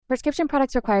Prescription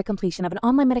products require completion of an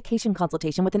online medication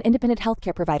consultation with an independent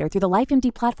healthcare provider through the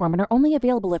LifeMD platform and are only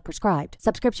available if prescribed.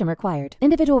 Subscription required.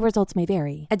 Individual results may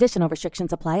vary. Additional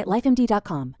restrictions apply at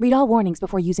lifemd.com. Read all warnings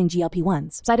before using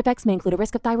GLP-1s. Side effects may include a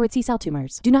risk of thyroid C-cell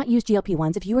tumors. Do not use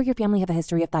GLP-1s if you or your family have a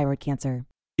history of thyroid cancer.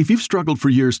 If you've struggled for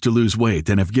years to lose weight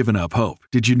and have given up hope,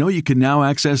 did you know you can now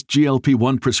access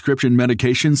GLP-1 prescription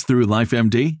medications through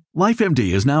LifeMD?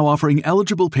 LifeMD is now offering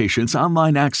eligible patients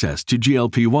online access to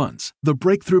GLP-1s, the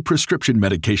breakthrough prescription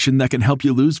medication that can help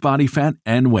you lose body fat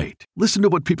and weight. Listen to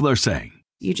what people are saying.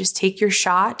 You just take your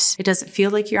shot. It doesn't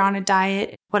feel like you're on a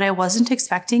diet. What I wasn't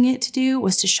expecting it to do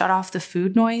was to shut off the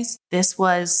food noise. This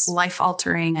was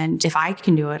life-altering, and if I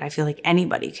can do it, I feel like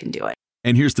anybody can do it.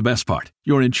 And here's the best part.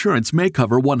 Your insurance may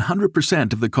cover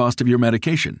 100% of the cost of your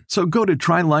medication. So go to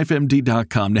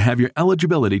trylifemd.com to have your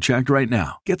eligibility checked right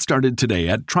now. Get started today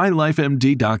at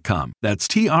trylifemd.com. That's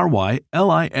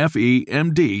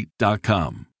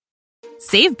TRYLIFEMD.com.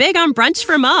 Save big on brunch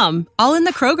for mom, all in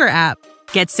the Kroger app.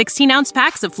 Get 16-ounce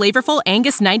packs of flavorful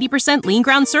Angus 90% lean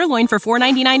ground sirloin for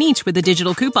 $4.99 each with a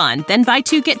digital coupon. Then buy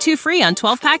 2, get 2 free on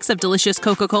 12 packs of delicious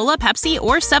Coca-Cola, Pepsi,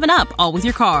 or 7-Up, all with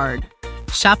your card.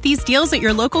 Shop these deals at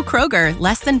your local Kroger,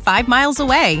 less than 5 miles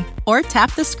away. Or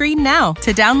tap the screen now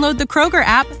to download the Kroger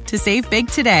app to save big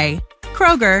today.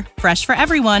 Kroger, fresh for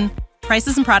everyone.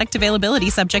 Prices and product availability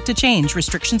subject to change.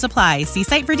 Restrictions apply. See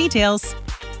site for details.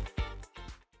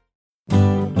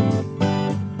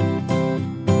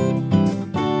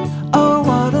 Oh,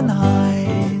 what a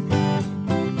night.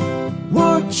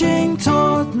 Watching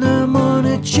Tottenham on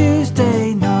a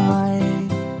Tuesday night.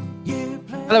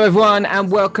 Hello, everyone, and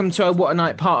welcome to What a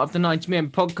Night, part of the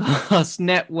 90min Podcast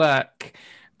Network.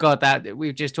 God, that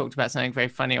we've just talked about something very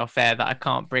funny off air that I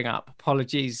can't bring up.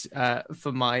 Apologies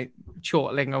for my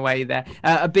chortling away there.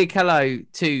 A big hello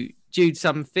to Jude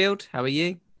Summerfield. How are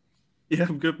you? Yeah,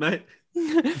 I'm good, mate.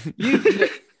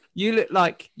 You look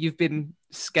like you've been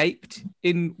scaped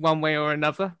in one way or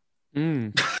another.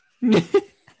 You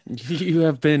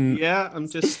have been. Yeah, I'm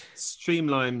just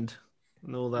streamlined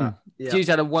and all that. Yeah. Jude's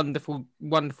had a wonderful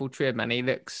trim, and he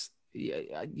looks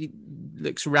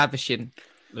ravishing.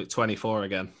 Look 24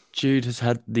 again. Jude has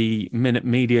had the Minute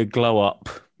Media glow up.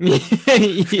 Let's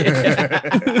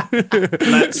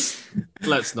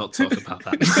not talk about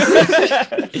that.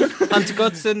 Hunter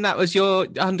Godson, that was your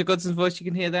Hunter Godson's voice you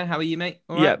can hear there. How are you, mate?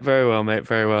 All right? Yeah, very well, mate.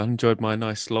 Very well. Enjoyed my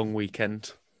nice long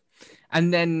weekend.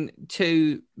 And then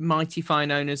two mighty fine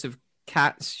owners of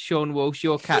cats, Sean Walsh,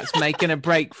 your cat's making a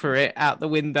break for it out the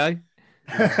window.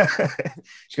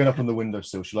 She's going up on the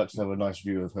windowsill. She likes to have a nice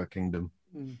view of her kingdom.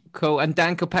 Cool. And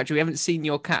Dan Kilpatrick, we haven't seen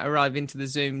your cat arrive into the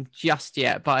Zoom just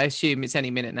yet, but I assume it's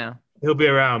any minute now. He'll be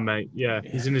around, mate. Yeah,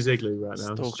 he's in his igloo right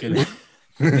now. Stalking.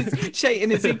 Shay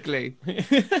in his igloo.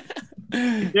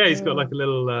 Yeah, he's got like a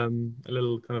little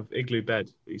kind of igloo bed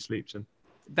that he sleeps in.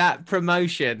 That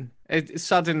promotion,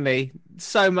 suddenly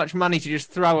so much money to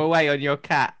just throw away on your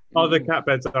cat. Oh, the cat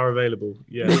beds are available.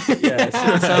 Yeah. Yeah, it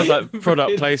sounds like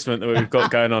product placement that we've got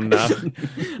going on now.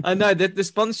 I know that the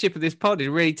sponsorship of this pod is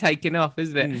really taking off,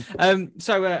 isn't it?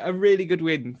 So a really good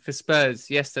win for Spurs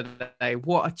yesterday.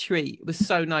 What a treat. It was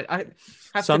so nice. I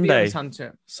have to be honest,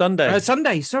 Hunter.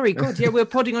 Sunday. Sorry. God, yeah, we're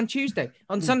podding on Tuesday.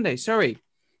 On Sunday, sorry.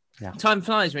 Yeah. Time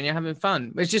flies when you're having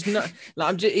fun. It's just not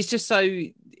like it's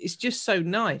just so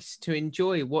nice to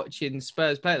enjoy watching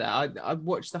Spurs play that. I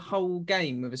watched the whole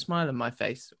game with a smile on my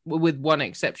face, with one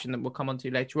exception that we'll come on to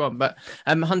later on. But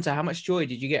Hunter, how much joy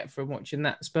did you get from watching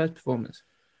that Spurs performance?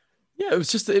 Yeah,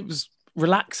 it was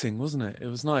relaxing, wasn't it? It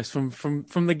was nice from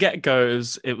the get-go.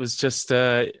 It was just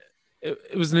it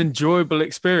was an enjoyable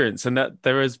experience, and that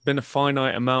there has been a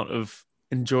finite amount of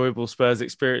enjoyable Spurs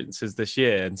experiences this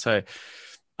year, and so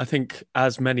I think,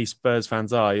 as many Spurs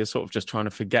fans are, you're sort of just trying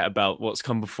to forget about what's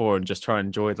come before and just try and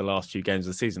enjoy the last few games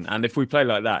of the season. And if we play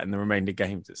like that in the remainder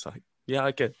games, it's like, yeah,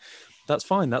 I get that's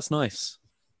fine. That's nice.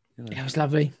 You know. Yeah, it was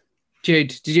lovely.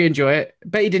 Jude, did you enjoy it?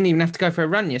 Bet you didn't even have to go for a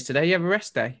run yesterday. You have a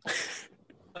rest day.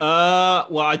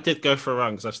 Well, I did go for a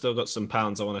run because I've still got some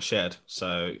pounds I want to shed.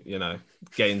 So,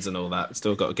 gains and all that.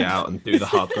 Still got to get out and do the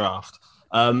hard graft.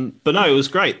 But no, it was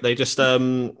great. They just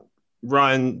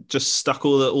Ryan just stuck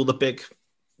all the big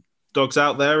dogs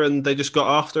out there, and they just got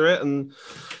after it, and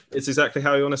it's exactly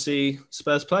how you want to see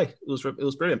Spurs play. It was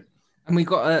brilliant. And we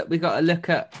got a look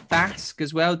at Basque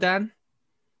as well, Dan.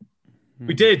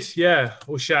 We did, yeah.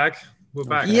 Or Shag, we're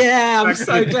back. Yeah, I'm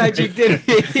so glad you did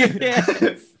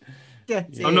it.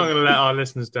 Yes. I'm not going to let our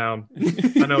listeners down.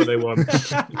 I know what they want.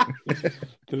 The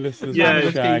listeners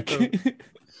want Shag.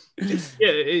 Yeah,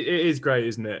 it is great,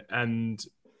 isn't it? And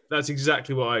that's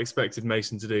exactly what I expected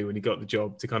Mason to do when he got the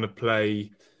job, to kind of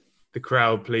play the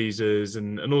crowd pleasers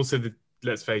and also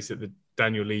let's face it, the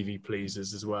Daniel Levy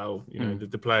pleases as well. You know,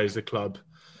 the players, the club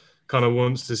kind of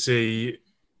wants to see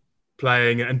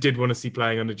playing and did want to see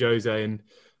playing under Jose. And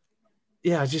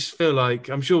yeah, I just feel like,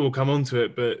 I'm sure we'll come on to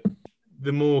it, but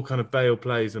the more kind of Bale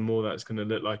plays, the more that's going to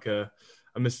look like a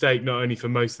mistake, not only for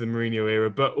most of the Mourinho era,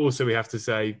 but also we have to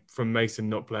say from Mason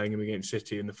not playing him against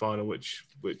City in the final, which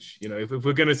you know, if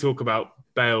we're going to talk about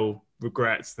Bale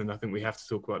regrets, then I think we have to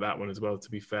talk about that one as well, to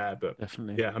be fair. But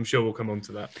definitely, yeah, I'm sure we'll come on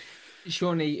to that.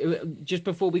 Shawnee, just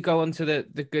before we go on to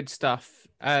the good stuff,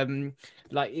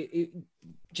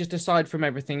 just aside from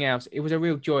everything else, it was a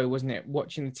real joy, wasn't it,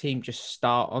 watching the team just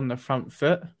start on the front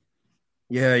foot?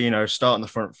 Yeah, you know, start on the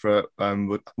front foot. We're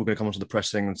going to come on to the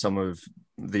pressing and some of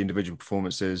the individual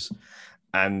performances.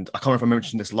 And I can't remember if I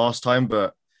mentioned this last time,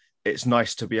 but it's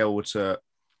nice to be able to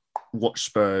watch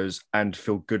Spurs and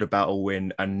feel good about a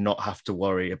win and not have to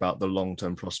worry about the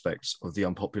long-term prospects of the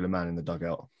unpopular man in the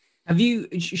dugout.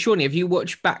 Shawnee, have you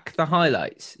watched back the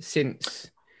highlights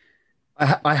since?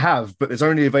 I have, but it's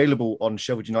only available on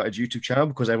Sheffield United's YouTube channel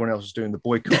because everyone else is doing the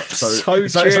boycott. So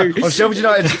it's like on Sheffield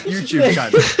United's YouTube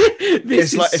channel,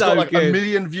 it's got like good. 1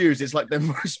 million views. It's like their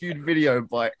most viewed video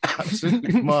by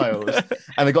absolutely miles.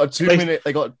 And they got a 2 minute.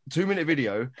 They got a 2 minute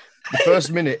video. The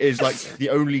first minute is like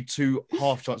the only 2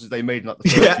 half chances they made in like the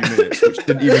first few minutes, which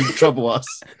didn't even trouble us.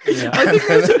 Yeah. I think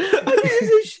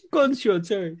there's gone short.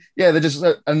 Sorry. Yeah, they're just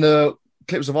and the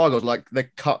clips of Argos, like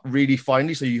they're cut really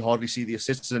finely, so you hardly see the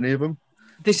assists in any of them.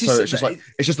 It's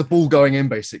just the ball going in,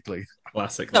 basically.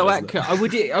 Classic. So accurate.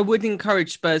 I would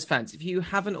encourage Spurs fans, if you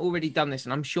haven't already done this,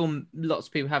 and I'm sure lots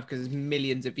of people have because there's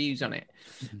millions of views on it,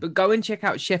 but go and check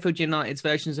out Sheffield United's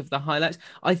versions of the highlights.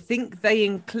 I think they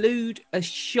include a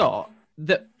shot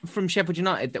that from Sheffield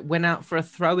United that went out for a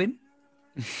throw-in.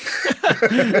 as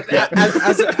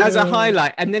a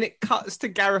highlight, and then it cuts to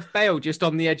Gareth Bale just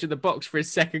on the edge of the box for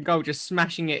his second goal, just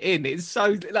smashing it in. It's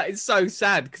so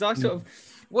sad because I sort of.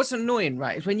 What's annoying,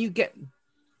 right, is when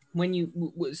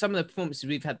some of the performances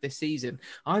we've had this season,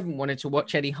 I haven't wanted to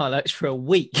watch any highlights for a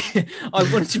week. I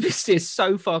wanted to be steer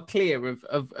so far clear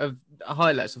of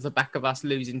highlights off the back of us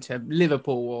losing to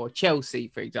Liverpool or Chelsea,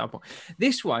 for example.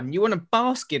 This one, you want to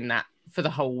bask in that for the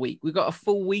whole week. We've got a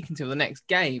full week until the next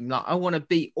game. Like, I want to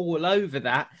be all over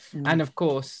that. And of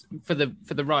course, for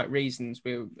the right reasons,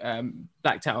 we're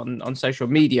blacked out on social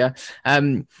media.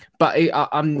 But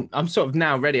I'm sort of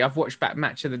now ready. I've watched back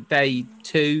Match of the Day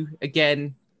 2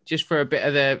 again, just for a bit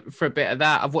of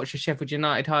that. I've watched the Sheffield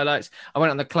United highlights. I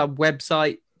went on the club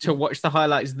website to watch the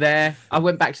highlights there. I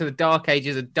went back to the dark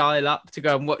ages of dial-up to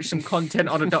go and watch some content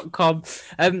on .com.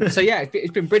 So yeah,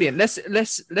 it's been brilliant.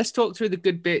 Let's talk through the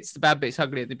good bits, the bad bits,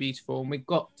 ugly, and the beautiful. And we've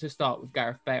got to start with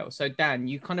Gareth Bale. So Dan,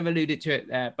 you kind of alluded to it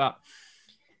there, but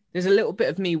there's a little bit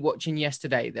of me watching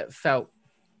yesterday that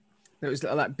was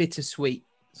like bittersweet.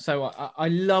 So I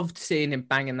loved seeing him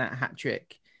banging that hat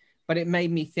trick, but it made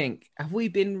me think: have we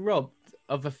been robbed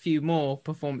of a few more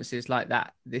performances like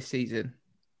that this season?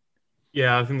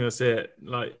 Yeah, I think that's it.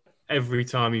 Like, every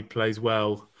time he plays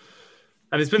well,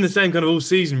 and it's been the same kind of all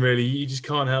season, really, you just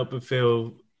can't help but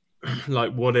feel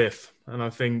like, what if? And I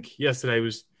think yesterday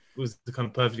was the kind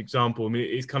of perfect example. I mean,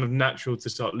 it's kind of natural to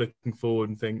start looking forward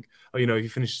and think, oh, you know, he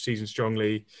finished the season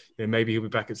strongly. You know, maybe he'll be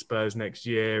back at Spurs next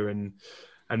year, and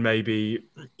maybe,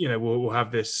 you know, we'll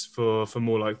have this for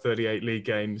more like 38 league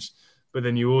games. But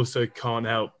then you also can't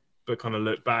help but kind of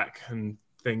look back and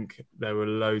think there were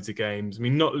loads of games. I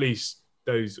mean, not least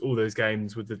all those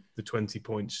games with the 20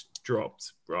 points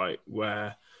dropped, right?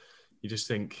 Where you just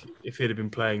think if he'd have been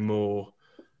playing more,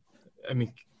 I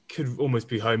mean, could almost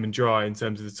be home and dry in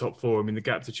terms of the top four. I mean, the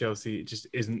gap to Chelsea, it just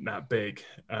isn't that big.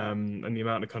 And the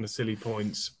amount of kind of silly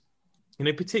points, you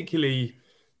know, particularly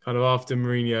kind of after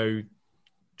Mourinho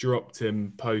dropped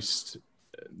him post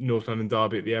North London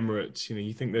derby at the Emirates, you know,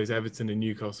 you think those Everton and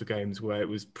Newcastle games where it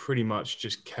was pretty much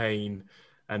just Kane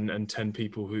and 10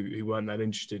 people who weren't that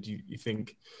interested. You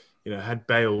think, you know, had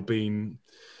Bale been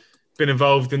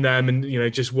involved in them, and, you know,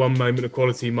 just one moment of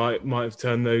quality might have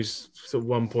turned those sort of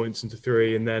 1 points into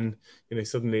 3, and then, you know,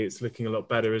 suddenly it's looking a lot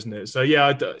better, isn't it? So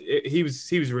yeah, he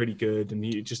was really good, and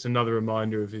he just another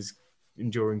reminder of his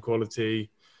enduring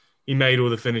quality. He made all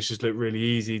the finishes look really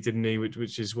easy, didn't he?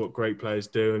 Which is what great players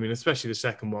do. I mean, especially the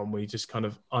second one where he just kind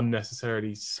of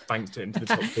unnecessarily spanked it into the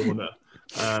top corner.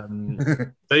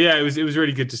 So yeah, it was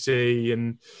really good to see,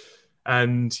 and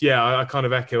yeah, I kind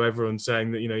of echo everyone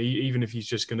saying that, you know, even if he's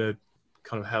just going to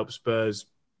kind of help Spurs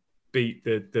beat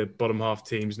the bottom half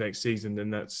teams next season, then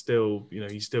that's still, you know,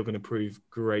 he's still going to prove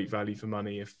great value for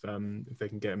money if they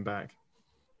can get him back.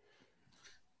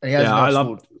 Yeah, I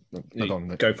love.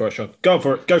 Go for a shot. Go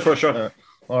for a shot.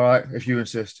 All right, if you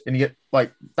insist. And you get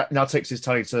like that now takes his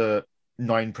tally to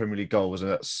 9 Premier League goals,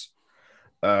 and that's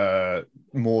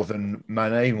more than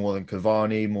Mane, more than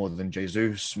Cavani, more than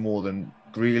Jesus, more than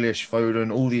Grealish,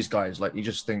 Foden, all these guys. Like, you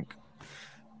just think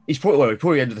he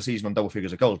probably ended the season on double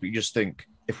figures of goals, but you just think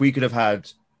if we could have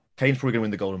had Kane's probably going to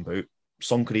win the Golden Boot,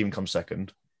 Son could even come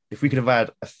second. If we could have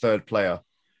had a third player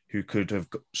who could have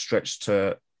stretched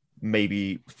to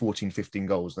maybe 14, 15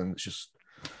 goals, then it's just,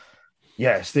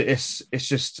 yeah, it's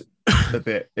just a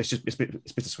bit, it's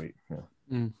bittersweet. Yeah.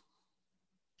 Mm.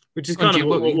 Which is kind of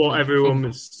what everyone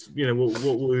was,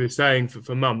 what we were saying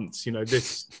for months.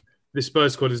 This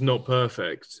Spurs squad is not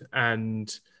perfect,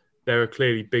 and there are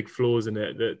clearly big flaws in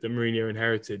it that Mourinho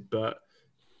inherited. But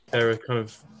there are kind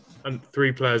of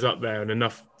 3 players up there and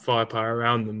enough firepower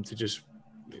around them to just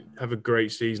have a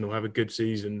great season or have a good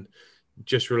season,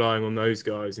 just relying on those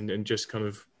guys and just kind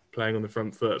of playing on the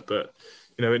front foot. But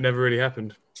it never really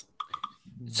happened.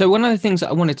 So one of the things that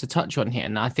I wanted to touch on here,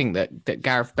 and I think that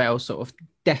Gareth Bale sort of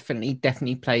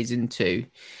definitely plays into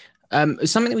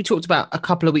something that we talked about a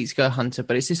couple of weeks ago, Hunter,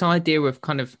 but it's this idea of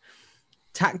kind of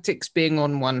tactics being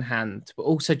on one hand, but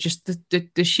also just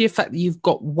the sheer fact that you've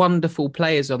got wonderful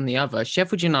players on the other.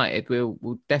 Sheffield United,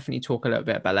 we'll definitely talk a little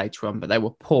bit about later on, but they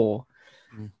were poor.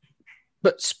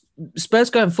 But Spurs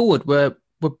going forward were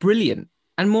brilliant.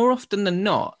 And more often than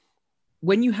not,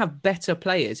 when you have better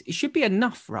players, it should be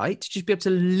enough, right? To just be able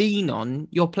to lean on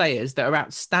your players that are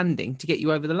outstanding to get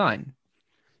you over the line.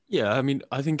 Yeah, I mean,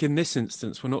 I think in this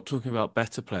instance, we're not talking about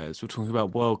better players. We're talking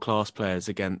about world-class players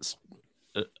against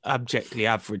abjectly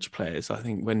average players. I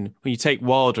think when you take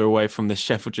Wilder away from the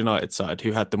Sheffield United side,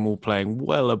 who had them all playing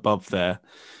well above their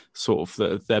sort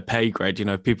of their pay grade,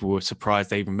 people were surprised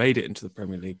they even made it into the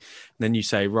Premier League. And then you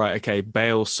say, right, okay,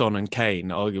 Bale, Son and Kane,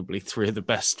 arguably 3 of the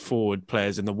best forward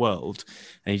players in the world,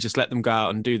 and you just let them go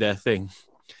out and do their thing.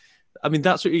 I mean,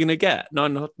 that's what you're going to get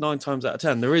 9 times out of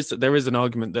 10. There is an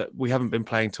argument that we haven't been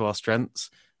playing to our strengths.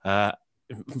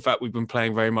 In fact, we've been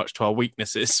playing very much to our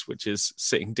weaknesses, which is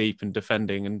sitting deep and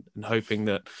defending and hoping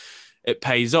that it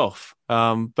pays off.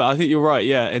 But I think you're right.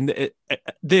 Yeah. And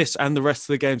this and the rest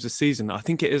of the games this season, I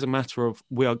think it is a matter of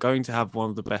we are going to have 3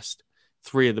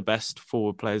 of the best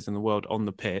forward players in the world on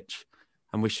the pitch.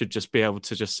 And we should just be able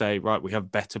to just say, right, we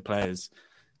have better players,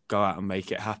 go out and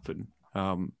make it happen.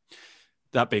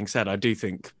 That being said, I do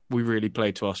think we really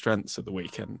played to our strengths at the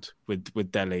weekend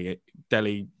with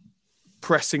Dele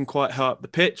pressing quite hard up the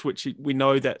pitch, which we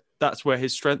know that's where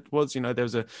his strength was. There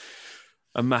was a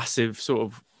massive sort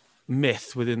of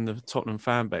myth within the Tottenham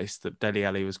fan base that Dele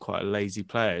Alli was quite a lazy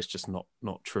player. It's just not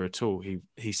true at all.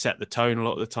 He set the tone a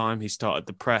lot of the time. He started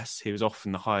the press. He was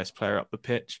often the highest player up the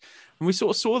pitch. And we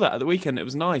sort of saw that at the weekend. It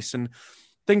was nice. And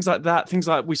things like that, things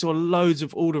like we saw loads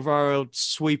of Alderweireld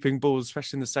sweeping balls,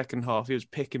 especially in the second half. He was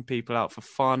picking people out for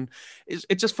fun.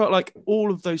 It just felt like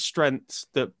all of those strengths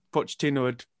that Pochettino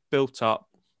had built up,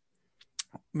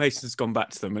 Mason's gone back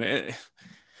to them. And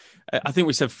I think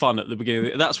we said fun at the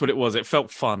beginning. That's what it was. It felt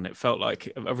fun. It felt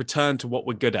like a return to what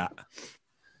we're good at.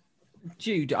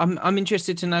 Jude, I'm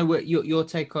interested to know what your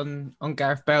take on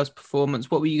Gareth Bale's performance.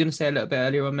 What were you going to say a little bit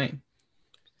earlier on, mate?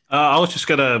 I was just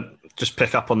going to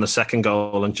pick up on the second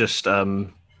goal and just... do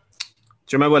you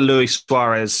remember when Luis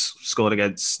Suarez scored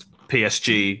against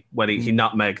PSG when he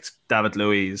nutmegged David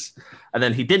Luiz? And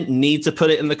then he didn't need to put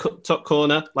it in the top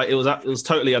corner. Like it was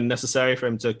totally unnecessary for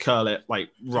him to curl it like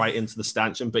right into the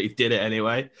stanchion, but he did it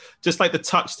anyway. Just like the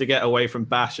touch to get away from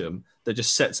Basham that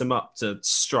just sets him up to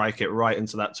strike it right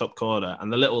into that top corner,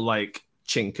 and the little like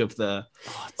chink of the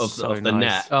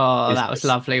net. Oh, that was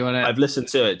lovely, wasn't it? I've listened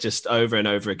to it just over and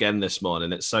over again this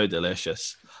morning. It's so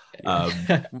delicious.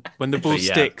 When the ball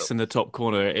sticks in the top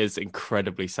corner, it is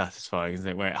incredibly satisfying, isn't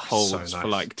it? Where it holds for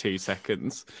like 2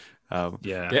 seconds. Have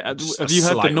you heard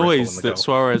the noise that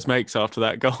Suarez makes after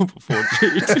that goal before,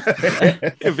 Jude?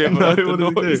 Have you ever heard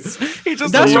the noise? He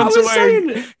just runs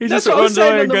away. He just runs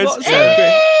away and goes.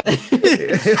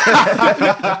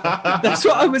 That's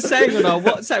what I was saying on our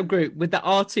WhatsApp group with the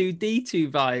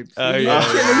R2D2 vibes.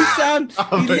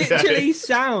 He literally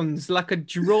sounds like a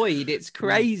droid. It's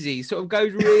crazy. Sort of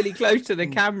goes really close to the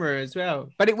camera as well.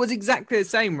 But it was exactly the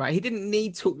same, right? He didn't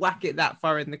need to whack it that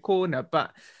far in the corner,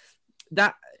 but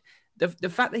that. The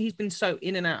fact that he's been so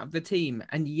in and out of the team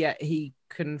and yet he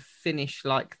can finish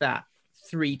like that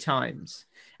 3 times.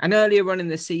 And earlier on in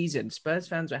the season, Spurs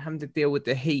fans were having to deal with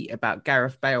the heat about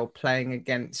Gareth Bale playing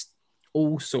against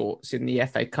all sorts in the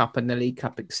FA Cup and the League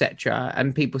Cup, etc.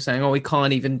 And people saying, oh, he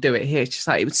can't even do it here. It's just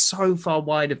like it was so far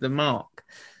wide of the mark.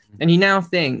 And you now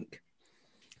think,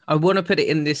 I want to put it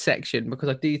in this section because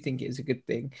I do think it is a good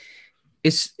thing.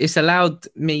 It's allowed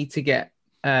me to get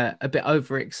a bit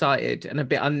overexcited and a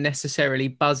bit unnecessarily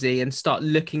buzzy and start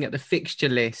looking at the fixture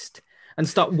list and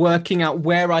start working out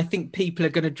where I think people are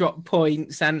going to drop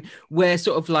points and where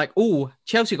sort of like, oh,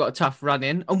 Chelsea got a tough run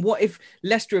in. And what if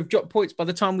Leicester have dropped points by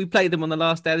the time we play them on the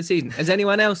last day of the season? Has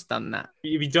anyone else done that?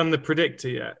 Have you done the predictor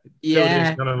yet?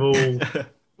 Yeah. Kind of all.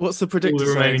 What's the predictor? All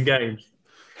the remaining games.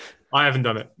 I haven't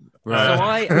done it.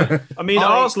 Right. So I mean,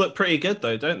 ours look pretty good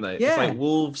though, don't they? Yeah. It's like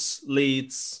Wolves,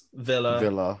 Leeds,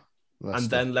 Villa, Leicester. and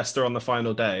then Leicester on the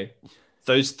final day.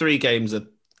 Those 3 games are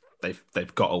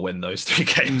they've got to win those 3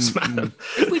 games, man.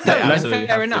 If we don't, then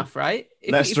fair enough, right?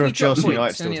 Leicester and Chelsea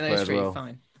United still only to play those as 3, well.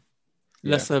 fine.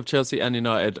 Leicester have Chelsea and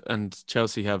United, and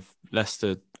Chelsea have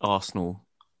Leicester, Arsenal,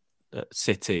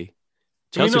 City.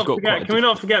 Can we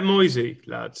not forget Moisey,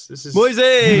 lads? This is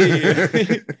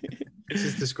Moisey. This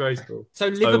is disgraceful. So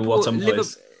Liverpool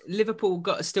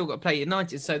still got to play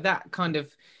United. So that kind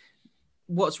of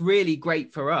what's really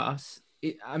great for us.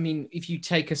 I mean, if you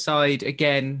take aside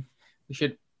again, we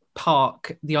should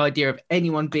park the idea of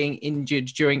anyone being injured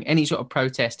during any sort of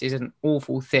protest is an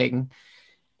awful thing.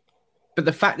 But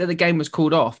the fact that the game was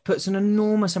called off puts an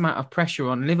enormous amount of pressure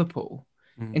on Liverpool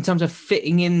in terms of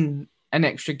fitting in an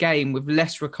extra game with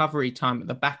less recovery time at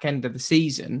the back end of the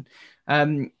season.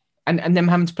 And them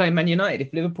having to play Man United.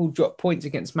 If Liverpool drop points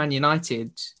against Man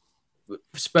United,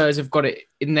 Spurs have got it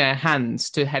in their hands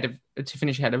to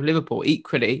finish ahead of Liverpool.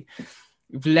 Equally,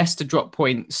 if Leicester drop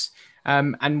points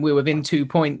and we're within 2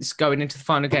 points going into the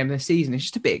final game of the season, it's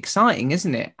just a bit exciting,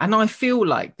 isn't it? And I feel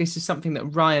like this is something that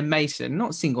Ryan Mason,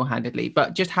 not single-handedly,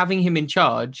 but just having him in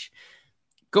charge.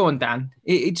 Go on, Dan.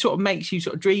 It sort of makes you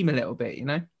sort of dream a little bit, you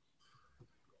know?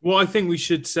 What I think we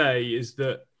should say is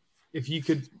that if you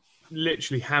could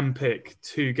literally handpick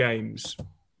 2 games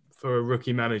for a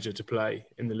rookie manager to play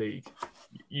in the league,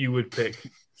 you would pick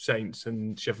Saints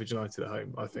and Sheffield United at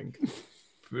home, I think.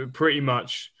 Pretty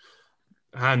much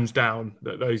hands down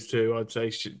that those 2, I'd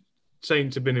say.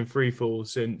 Saints have been in free fall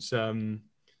since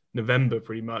November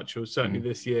pretty much, or certainly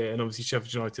this year. And obviously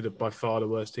Sheffield United are by far the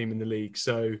worst team in the league.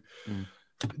 So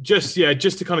just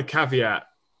to kind of caveat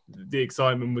the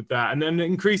excitement with that. And then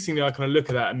increasingly I kind of look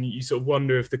at that and you sort of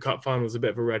wonder if the cup final is a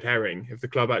bit of a red herring, if the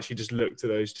club actually just looked at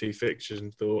those 2 fixtures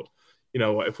and thought, you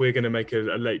know what, if we're going to make a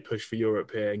late push for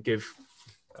Europe here and give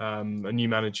a new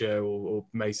manager or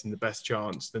Mason the best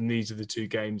chance, then these are the 2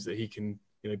 games that he can,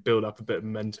 you know, build up a bit of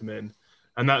momentum in.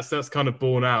 And that's kind of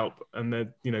borne out. And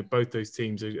then, you know, both those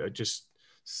teams are just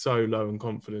so low in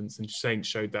confidence, and Saints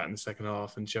showed that in the second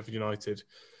half, and Sheffield United,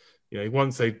 you know,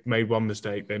 once they made one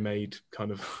mistake, they made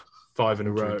kind of 5 in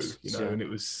a row, you know, and it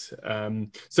was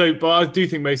but I do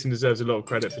think Mason deserves a lot of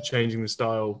credit for changing the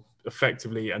style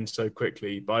effectively and so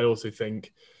quickly. But I also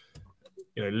think,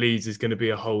 you know, Leeds is going to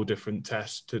be a whole different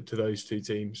test to those 2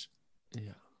 teams.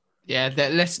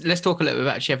 Let's talk a little bit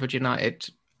about Sheffield United,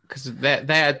 because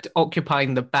they're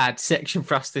occupying the bad section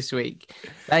for us this week.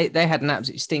 They had an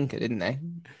absolute stinker, didn't they?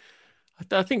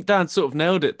 I think Dan sort of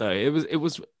nailed it though. It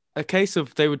was a case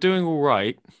of they were doing all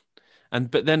right,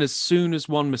 but then as soon as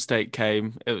one mistake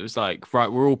came, it was like,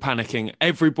 right, we're all panicking.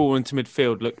 Every ball into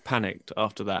midfield looked panicked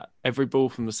after that. Every ball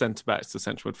from the centre backs to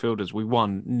central midfielders, we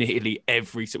won nearly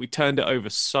every. So we turned it over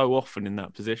so often in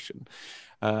that position.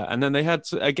 And then they had,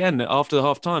 again, after the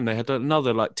half time, they had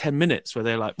another like 10 minutes where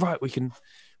they're like, right, we can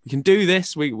do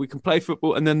this. We can play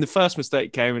football. And then the first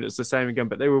mistake came and it's the same again.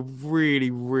 But they were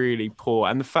really, really poor.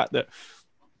 And the fact that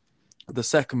the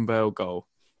second Bale goal,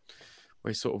 where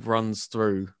he sort of runs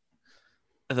through,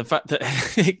 and the fact that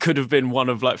it could have been one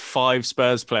of like 5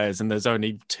 Spurs players and there's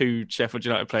only 2 Sheffield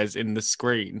United players in the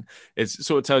screen, it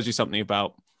sort of tells you something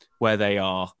about where they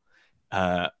are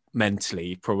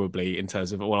mentally, probably, in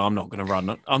terms of, well, I'm not going to run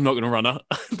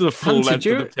the full length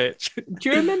of the pitch. Do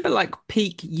you remember like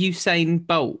peak Usain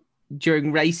Bolt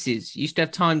during races? You used to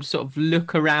have time to sort of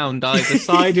look around either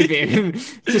side of him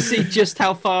to see just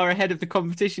how far ahead of the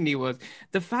competition he was.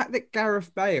 The fact that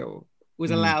Gareth Bale was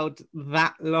allowed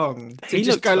that long to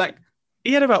just go like...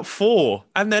 He had about 4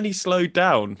 and then he slowed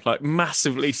down, like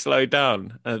massively slowed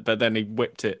down. But then he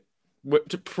whipped it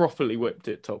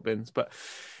top bins. But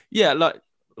yeah,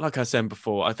 like I said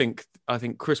before, I think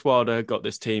Chris Wilder got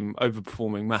this team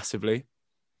overperforming massively.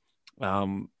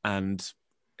 And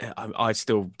I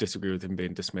still disagree with him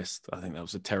being dismissed. I think that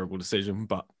was a terrible decision,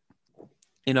 but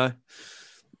you know,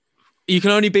 you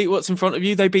can only beat what's in front of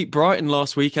you. They beat Brighton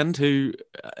last weekend, who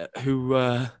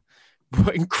were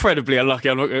incredibly unlucky.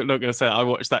 I'm not going to say that. I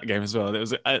watched that game as well. It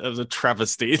was a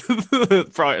travesty.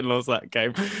 Brighton lost that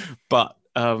game, but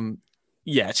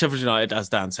Sheffield United, as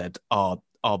Dan said, are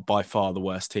by far the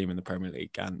worst team in the Premier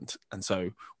League, and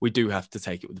so we do have to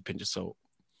take it with a pinch of salt.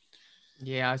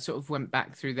 Yeah, I sort of went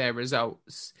back through their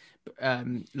results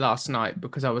last night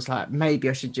because I was like, maybe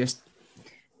I should just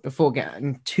before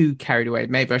getting too carried away,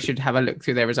 maybe I should have a look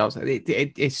through their results.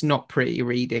 It's not pretty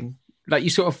reading. Like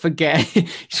you sort of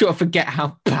forget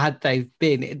how bad they've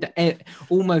been.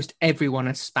 Almost everyone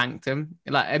has spanked them.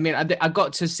 Like, I mean, I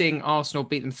got to seeing Arsenal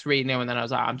beat them 3-0, and then I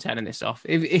was like, I'm turning this off.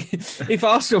 If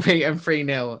Arsenal beat them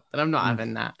 3-0, then I'm not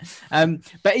having that.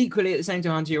 But equally, at the same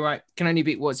time, Hunter, you're right. Can only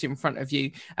beat what's in front of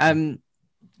you.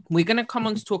 We're going to come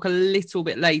on to talk a little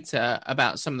bit later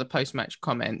about some of the post-match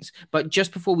comments. But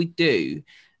just before we do,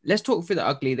 let's talk through the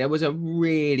ugly. There was a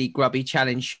really grubby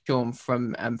challenge, Sean,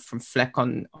 from Fleck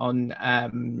on Lo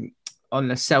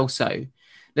Celso.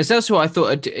 Lo Celso, I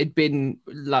thought had been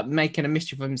like making a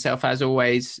mischief of himself as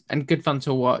always, and good fun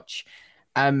to watch.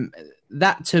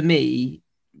 That to me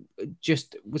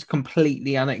just was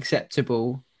completely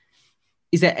unacceptable.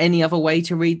 Is there any other way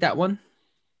to read that one?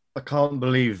 I can't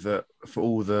believe that for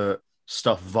all the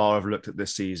stuff VAR have looked at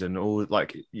this season, all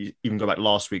like you even go back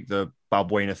last week, the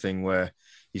Balbuena thing where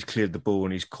he's cleared the ball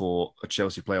and he's caught a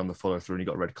Chelsea player on the follow through and he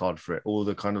got a red card for it. All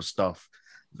the kind of stuff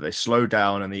they slow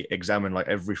down and they examine like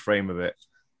every frame of it.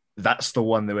 That's the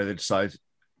one where they decide,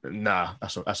 nah,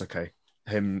 that's okay.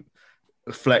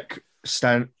 Fleck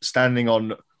standing on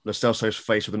Lo Celso's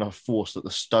face with enough force that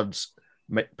the studs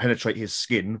penetrate his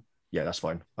skin. Yeah, that's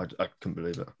fine. I couldn't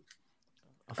believe it.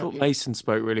 I thought Mason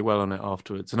spoke really well on it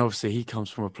afterwards, and obviously he comes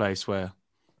from a place where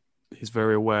he's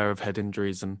very aware of head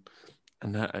injuries and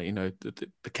you know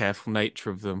the careful nature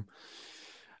of them.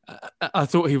 I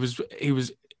thought he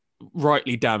was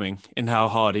rightly damning in how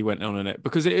hard he went on in it,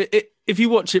 because if you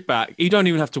watch it back, you don't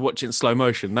even have to watch it in slow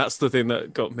motion. That's the thing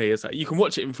that got me, is that you can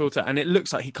watch it in full time and it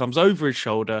looks like he comes over his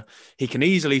shoulder. He can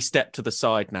easily step to the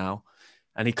side now,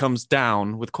 and he comes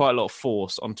down with quite a lot of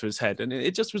force onto his head, and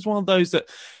it just was one of those that.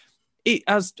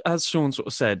 As Sean sort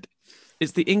of said,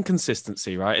 it's the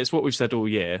inconsistency, right? It's what we've said all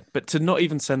year. But to not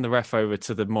even send the ref over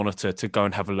to the monitor to go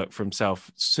and have a look for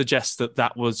himself suggests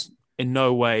that was in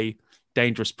no way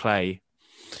dangerous play.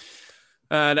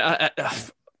 And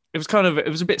it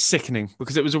was a bit sickening,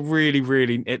 because it was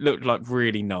it looked like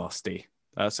really nasty.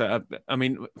 So I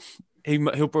mean,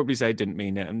 he'll probably say he didn't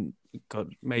mean it, and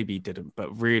God, maybe he didn't,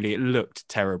 but really it looked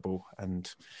terrible. And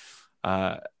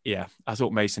I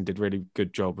thought Mason did a really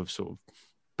good job of sort of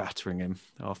battering him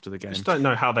after the game. I just don't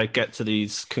know how they get to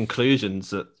these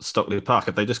conclusions at Stockley Park.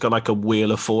 If they just got like a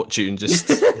wheel of fortune just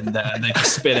in there and they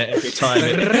just spin it every time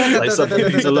it's something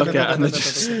to look at, and they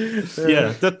just is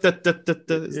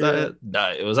that it?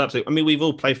 No, it was absolutely. I mean, we've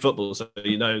all played football, so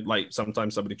you know, like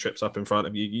sometimes somebody trips up in front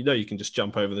of you, you know, you can just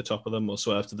jump over the top of them or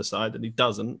swerve to the side, and he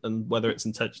doesn't. And whether it's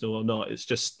intentional or not, it's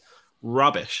just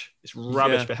rubbish. It's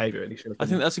rubbish behaviour. I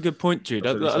think that's a good point, Jude.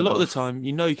 A lot of the time,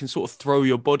 you know, you can sort of throw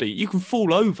your body. You can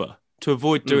fall over to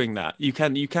avoid doing that. You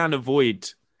can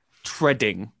avoid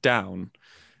treading down.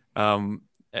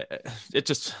 It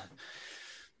just,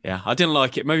 I didn't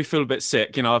like it. Made me feel a bit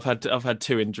sick. You know, I've had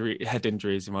two head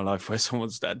injuries in my life where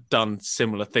someone's done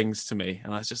similar things to me,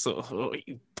 and I just thought, oh,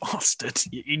 you bastard!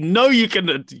 You know, you could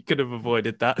have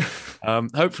avoided that.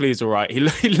 Hopefully, he's all right. He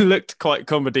looked quite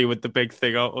comedy with the big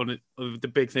thing on it, with the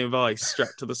big thing of ice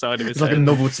strapped to the side of his head. Like a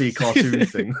novelty cartoon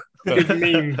thing. Good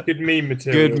meme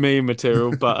material. Good meme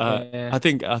material. But I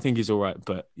think he's all right.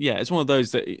 But yeah, it's one of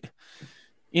those that.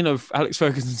 You know, Alex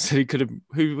Ferguson said he could have.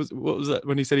 What was that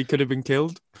when he said he could have been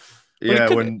killed?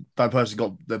 Yeah, when that person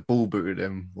got the ball booted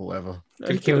him or whatever.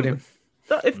 Could have killed him.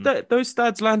 If those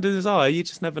studs land in his eye, you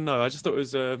just never know. I just thought it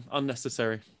was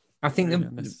unnecessary. I think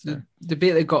the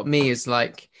bit that got me is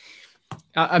like,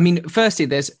 I mean, firstly,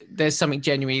 there's something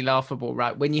genuinely laughable,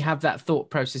 right? When you have that thought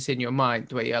process in your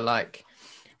mind where you're like,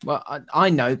 well, I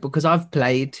know because I've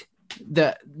played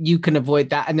that you can avoid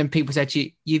that. And then people say to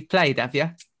you, you've played, have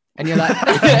you? And you're like,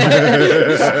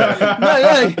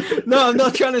 no, I'm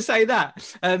not trying to say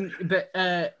that.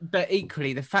 But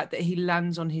equally, the fact that he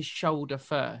lands on his shoulder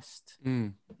first,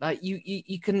 like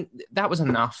you can, that was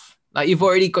enough. Like you've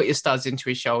already got your studs into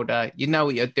his shoulder. You know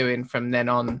what you're doing from then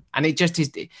on. And it just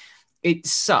is, it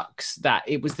sucks that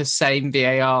it was the same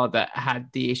VAR that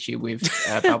had the issue with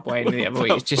Balbuena the other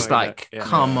week. It's just like,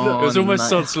 come on. It was almost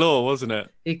Sod's Law, wasn't it?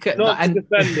 It could, not to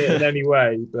defend it in any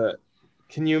way, but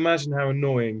can you imagine how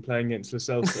annoying playing against Lo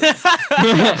Celso?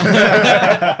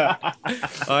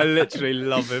 I literally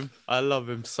love him. I love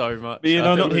him so much. He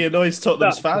annoys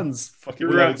Tottenham's fans. Fucking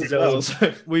loads as well.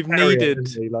 So. We've needed.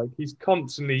 Like he's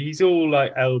all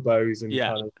like elbows and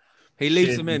kind of he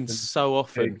leaves them in so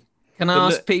often. Can I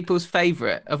ask people's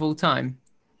favourite of all time?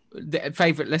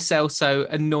 favourite Lo Celso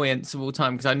annoyance of all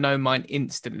time? Because I know mine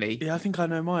instantly. Yeah, I think I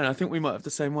know mine. I think we might have the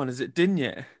same one. Is it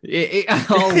Digne?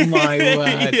 Oh my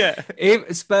word! Yeah.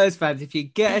 If Spurs fans, if you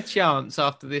get a chance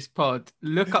after this pod,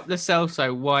 look up Lo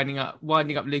Celso winding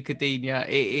up Luca Digne. It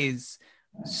is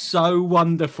so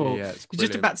wonderful. Yeah, he's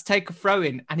just about to take a throw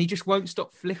in, and he just won't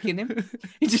stop flicking him.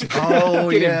 He just I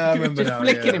remember just now,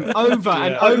 flicking him over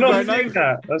and I've over not and seen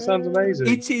over. that sounds amazing.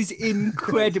 It is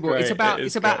incredible. It's great.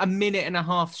 It's about a minute and a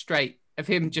half straight of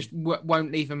him just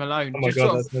won't leave him alone. Oh my just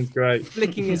God, sort that sounds great.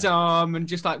 Flicking his arm and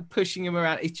just like pushing him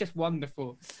around. It's just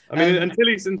wonderful. I mean, until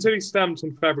he stamps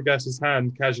on Fabregas's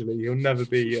hand casually, he'll never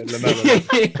be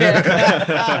Lamella.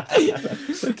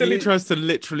 Until he tries to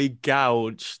literally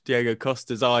gouge Diego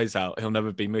Costa's eyes out, he'll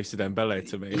never be Moussa Dembele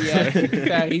to me.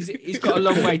 Yeah, he's got a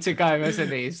long way to go,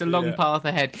 hasn't he? It's a long path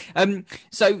ahead.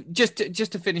 So just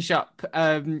to finish up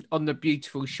on the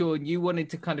beautiful, Sean, you wanted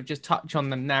to kind of just touch on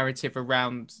the narrative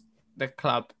around the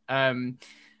club,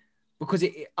 because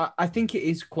I think it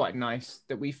is quite nice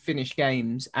that we finish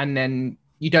games and then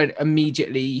you don't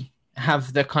immediately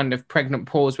have the kind of pregnant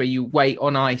pause where you wait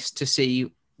on ice to see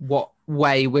what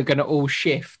way we're going to all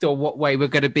shift or what way we're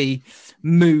going to be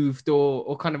moved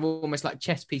or kind of almost like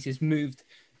chess pieces moved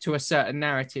to a certain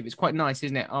narrative. It's quite nice,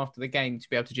 isn't it, after the game to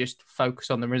be able to just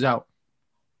focus on the result.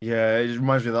 Yeah, it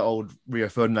reminds me of that old Rio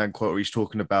Ferdinand quote where he's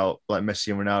talking about like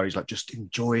Messi and Ronaldo. He's like, just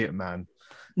enjoy it, man.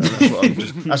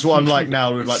 That's what I'm like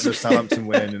now with like the Southampton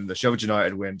win and the Sheffield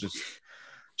United win. Just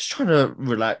trying to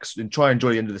relax and try and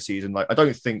enjoy the end of the season. Like, I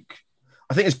think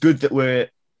it's good that we're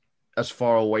as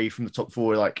far away from the top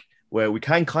four, like where we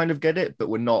can kind of get it, but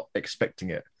we're not expecting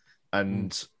it.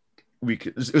 And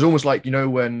it was almost like, you know,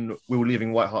 when we were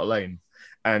leaving White Hart Lane,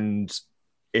 and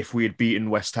if we had beaten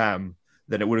West Ham,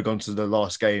 then it would have gone to the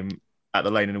last game at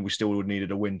the Lane, and we still would have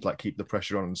needed a win to like keep the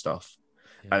pressure on and stuff.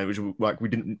 Yeah. And it was like we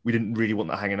didn't really want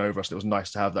that hanging over us. It was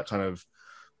nice to have that kind of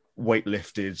weight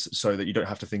lifted so that you don't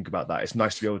have to think about that. It's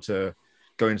nice to be able to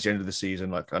go into the end of the season.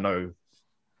 Like, I know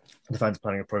the fans are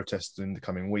planning a protest in the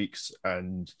coming weeks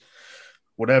and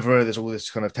whatever, there's all this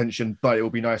kind of tension, but it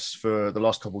will be nice for the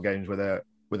last couple of games where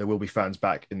there will be fans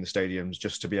back in the stadiums,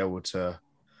 just to be able to,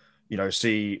 you know,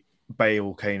 see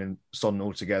Bale, Kane and Son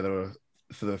all together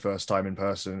for the first time in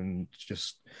person, and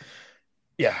just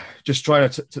trying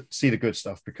to see the good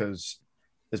stuff, because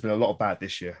there's been a lot of bad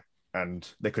this year and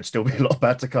there could still be a lot of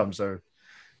bad to come. So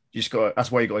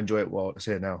that's why you got to enjoy it while it's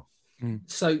here now.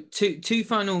 So two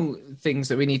final things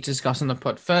that we need to discuss on the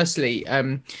pod. Firstly,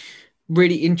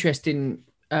 really interesting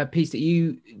piece that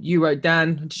you wrote,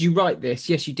 Dan. Did you write this?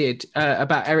 Yes, you did.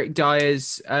 About Eric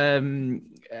Dyer's an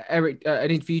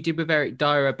interview you did with Eric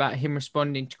Dyer about him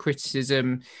responding to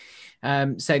criticism,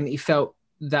 saying that he felt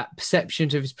that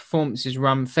perceptions of his performances were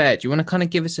unfair. Do you want to kind of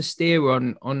give us a steer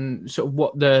on sort of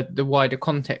what the wider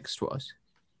context was?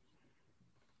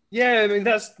 Yeah, I mean,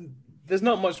 there's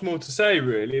not much more to say,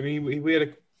 really. I mean, we had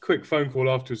a quick phone call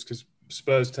afterwards because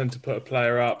Spurs tend to put a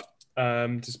player up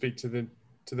to speak to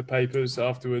the papers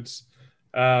afterwards,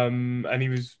 and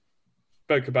he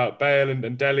spoke about Bale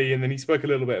and Dele, and then he spoke a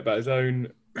little bit about his own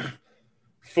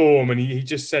form, and he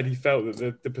just said he felt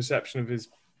that the perception of his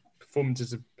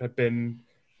performances had been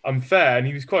unfair, and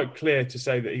he was quite clear to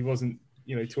say that he wasn't,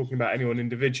 you know, talking about anyone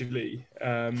individually.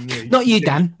 Not you,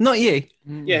 Dan. Not you.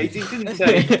 Yeah, he didn't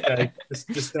say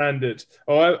the standard.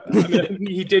 I mean, I think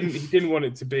he didn't want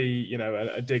it to be, you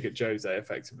know, a dig at Jose,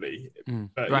 effectively.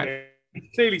 But right. You know,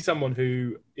 clearly someone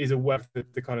who is aware of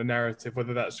the kind of narrative,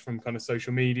 whether that's from kind of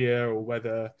social media or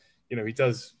whether, you know, he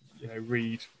does, you know,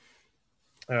 read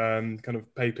kind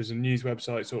of papers and news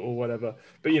websites or whatever.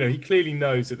 But, you know, he clearly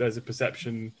knows that there's a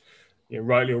perception, you know,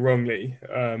 rightly or wrongly,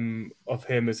 of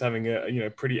him as having a, you know,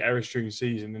 pretty error-strewn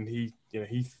season, and he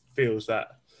feels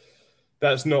that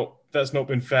that's not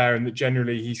been fair, and that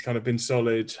generally he's kind of been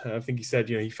solid. I think he said,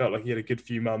 you know, he felt like he had a good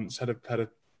few months, had a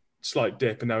slight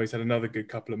dip, and now he's had another good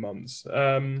couple of months.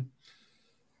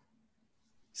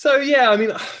 So yeah, I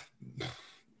mean,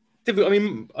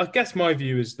 I guess my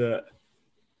view is that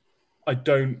I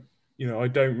don't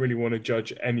really want to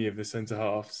judge any of the centre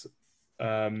halves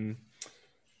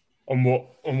on what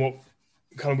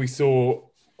kind of we saw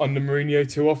under Mourinho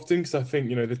too often, because I think,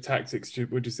 you know, the tactics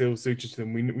were just ill suited to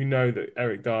them. We know that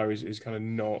Eric Dyer is kind of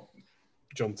not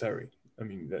John Terry. I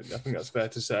mean, I think that's fair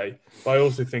to say. But I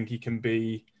also think he can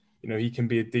be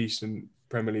a decent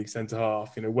Premier League centre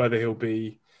half. You know, whether he'll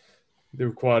be the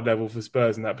required level for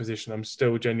Spurs in that position, I'm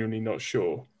still genuinely not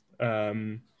sure.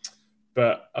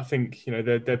 But I think, you know,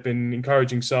 there've been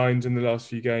encouraging signs in the last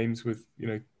few games with, you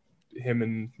know, him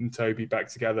and Toby back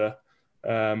together.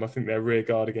 I think their rear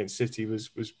guard against City was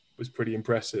pretty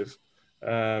impressive.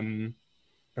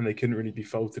 and they couldn't really be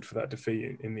faulted for that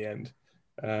defeat in the end.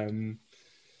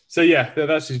 So yeah,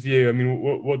 that's his view. I mean,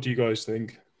 what do you guys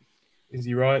think? Is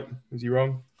he right? Is he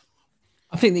wrong?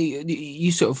 I think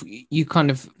that you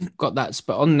kind of got that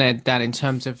spot on there, Dan, in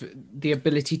terms of the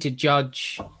ability to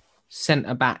judge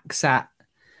centre backs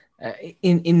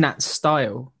in that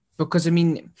style. Because, I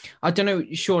mean, I don't know,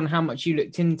 Sean, how much you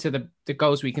looked into the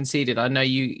goals we conceded. I know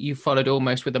you followed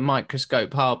almost with a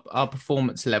microscope our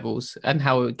performance levels and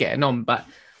how we were getting on, but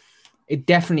it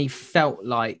definitely felt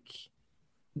like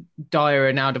Dyer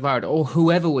and Alderweireld, or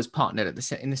whoever was partnered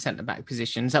in the centre-back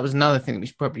positions. That was another thing that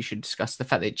we probably should discuss, the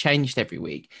fact that it changed every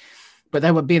week. But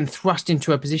they were being thrust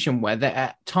into a position where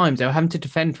at times they were having to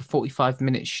defend for 45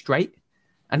 minutes straight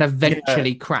and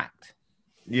eventually cracked.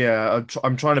 Yeah,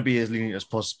 I'm trying to be as lenient as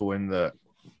possible in that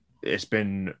it's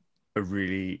been a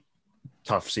really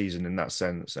tough season in that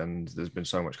sense, and there's been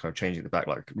so much kind of changing at the back.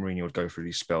 Like Mourinho would go through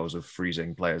these spells of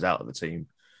freezing players out of the team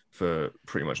for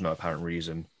pretty much no apparent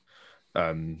reason.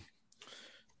 But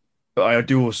I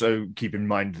do also keep in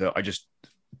mind that I just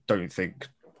don't think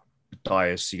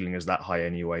Dyer's ceiling is that high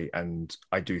anyway, and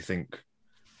I do think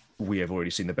we have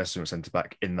already seen the best of a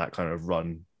centre-back in that kind of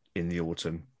run in the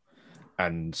autumn.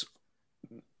 And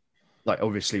like,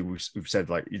 obviously we've said,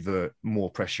 like, the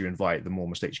more pressure you invite, the more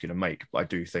mistakes you're going to make. But I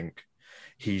do think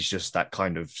he's just that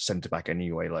kind of centre-back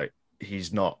anyway. Like,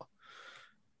 he's not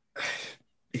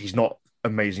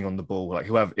amazing on the ball. Like,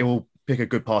 it will pick a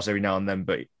good pass every now and then,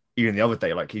 but even the other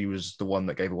day, like, he was the one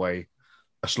that gave away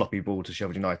a sloppy ball to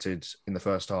Sheffield United in the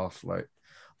first half. Like,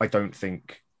 I don't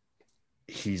think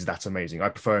he's that amazing. I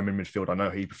prefer him in midfield. I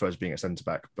know he prefers being a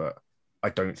centre-back, but I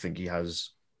don't think he has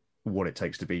what it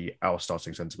takes to be our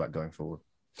starting centre-back going forward.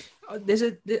 I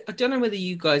don't know whether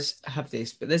you guys have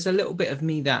this, but there's a little bit of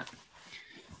me that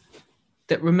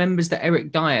remembers that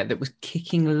Eric Dyer that was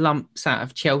kicking lumps out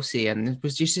of Chelsea and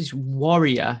was just this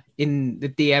warrior in the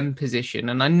DM position.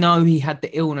 And I know he had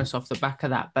the illness off the back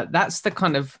of that, but that's the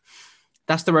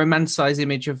romanticized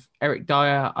image of Eric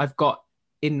Dyer I've got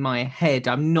in my head.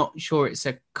 I'm not sure it's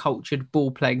a cultured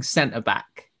ball playing centre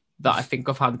back that I think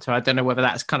of Hunter. I don't know whether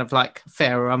that's kind of like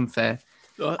fair or unfair.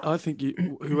 I think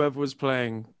whoever was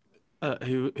playing,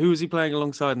 who was he playing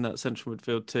alongside in that central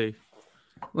midfield too?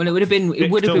 Well, it would have been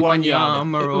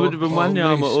Wanyama, or it would have been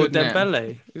Wanyama or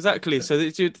Dembele. Exactly. So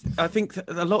I think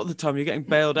a lot of the time you're getting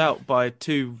bailed out by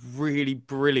two really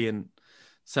brilliant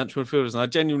central midfielders, and I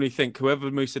genuinely think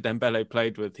whoever Moussa Dembele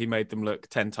played with, he made them look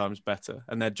 10 times better,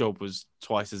 and their job was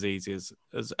twice as easy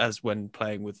as when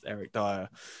playing with Eric Dyer.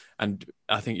 And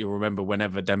I think you'll remember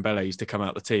whenever Dembele used to come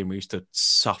out the team, we used to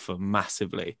suffer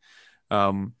massively.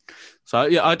 So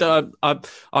yeah,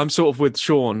 I'm sort of with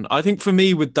Sean. I think for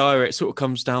me with Dyer, it sort of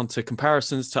comes down to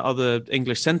comparisons to other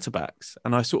English centre backs,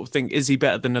 and I sort of think: is he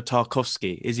better than a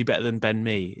Tarkowski? Is he better than Ben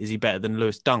Mee? Is he better than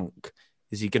Lewis Dunk?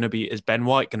 Is Ben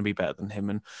White going to be better than him?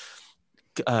 And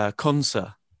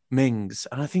Konsa, Mings,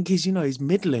 and I think he's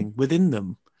middling within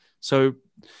them. So,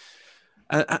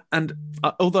 and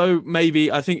although maybe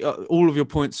I think all of your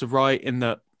points are right in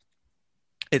that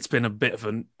it's been a bit of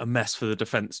a mess for the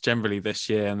defence generally this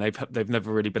year, and they've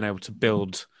never really been able to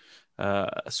build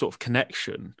a sort of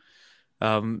connection.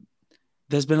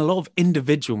 There's been a lot of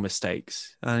individual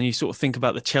mistakes, and you sort of think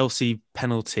about the Chelsea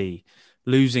penalty,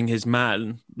 losing his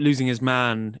man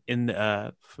in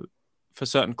for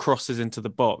certain crosses into the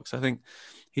box. I think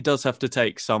he does have to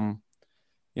take some.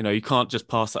 You can't just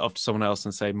pass that off to someone else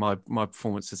and say my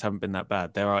performances haven't been that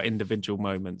bad. There are individual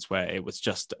moments where it was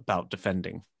just about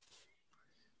defending.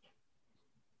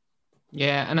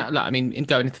 Yeah, and I mean, in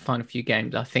going into the final few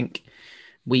games, I think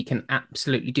we can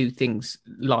absolutely do things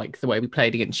like the way we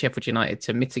played against Sheffield United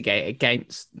to mitigate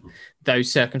against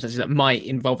those circumstances that might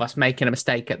involve us making a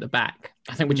mistake at the back.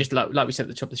 I think we're just, like we said at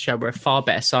the top of the show, we're a far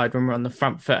better side when we're on the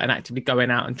front foot and actively going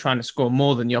out and trying to score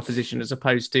more than the opposition, as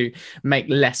opposed to make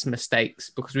less mistakes,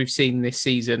 because we've seen this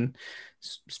season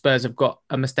Spurs have got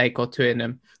a mistake or two in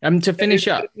them. To finish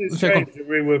up... It's strange that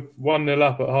we were 1-0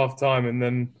 up at half-time and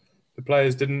then the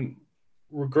players didn't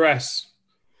regress.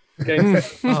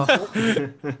 Just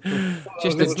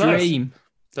a dream.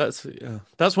 That's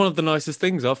one of the nicest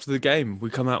things after the game. We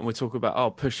come out and we talk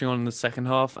about pushing on in the second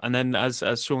half, and then as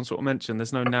Sean sort of mentioned,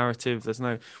 there's no narrative. We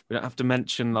don't have to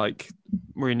mention like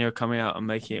Mourinho coming out and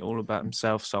making it all about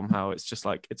himself somehow. It's just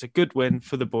like, it's a good win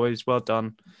for the boys. Well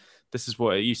done. This is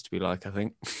what it used to be like, I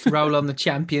think. Roll on the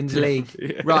Champions League.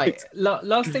 Yeah. Right.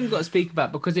 Last thing we've got to speak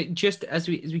about, because it just as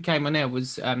we came on air,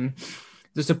 was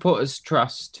the Supporters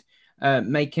Trust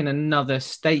making another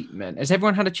statement. Has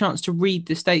everyone had a chance to read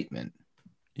the statement?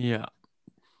 Yeah.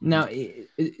 Now,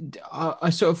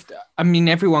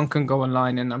 everyone can go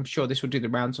online, and I'm sure this will do the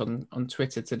rounds on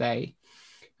Twitter today.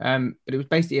 but it was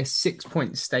basically a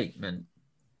 6-point statement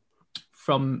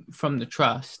from the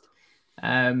trust.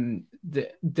 A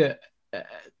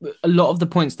lot of the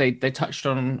points they touched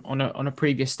on a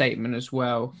previous statement as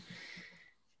well.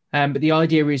 But the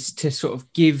idea is to sort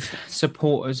of give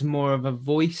supporters more of a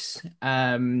voice,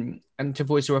 and to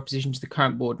voice their opposition to the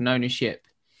current board and ownership.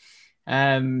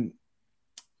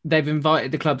 They've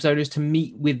invited the club's owners to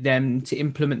meet with them to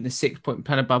implement the 6-point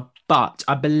plan above, but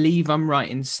I believe I'm right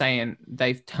in saying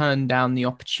they've turned down the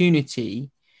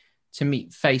opportunity to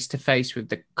meet face-to-face with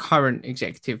the current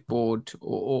executive board,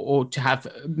 or to have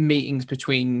meetings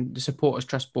between the Supporters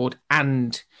Trust board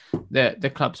and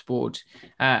the club's board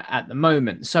at the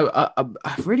moment. So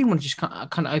I really want to just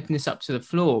kind of open this up to the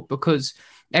floor, because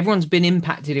everyone's been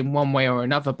impacted in one way or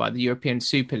another by the European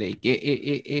Super League.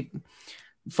 It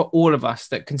for all of us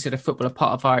that consider football a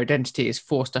part of our identity, has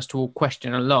forced us to all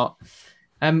question a lot.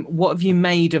 What have you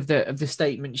made of the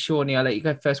statement, Shawnee? I'll let you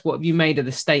go first. What have you made of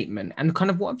the statement, and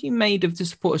kind of what have you made of the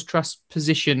Supporters Trust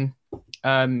position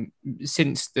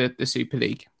since the Super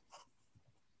League?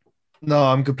 No,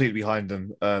 I'm completely behind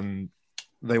them.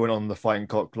 They went on the Fighting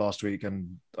Cock last week,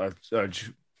 and I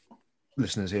urge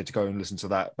listeners here to go and listen to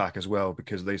that back as well,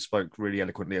 because they spoke really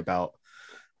eloquently about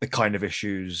the kind of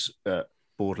issues at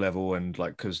board level, and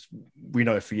because we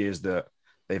know for years that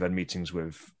they've had meetings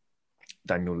with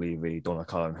Daniel Levy, Donna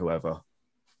Cullen, whoever,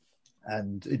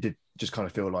 and it did just kind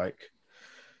of feel like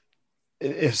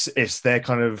it's their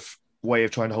kind of way of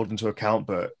trying to hold them to account.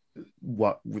 But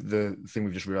what the thing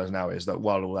we've just realised now is that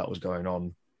while all that was going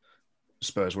on,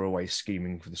 Spurs were always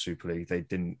scheming for the Super League.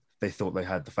 They thought they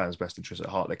had the fans' best interests at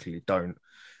heart. They clearly don't.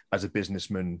 As a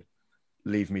businessman,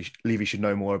 Levy should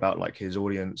know more about like his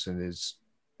audience and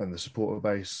the supporter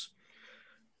base.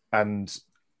 And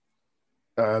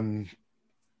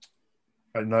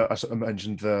I know I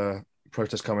mentioned the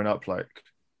protest coming up. Like,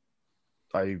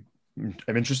 I'm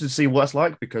interested to see what that's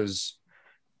like, because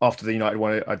after the United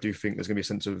one, I do think there's going to be a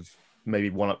sense of maybe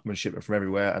one-upmanship from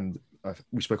everywhere. And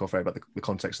we spoke off air about the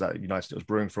context that United was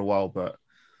brewing for a while, but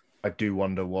I do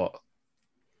wonder what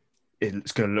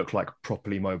it's going to look like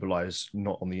properly mobilised,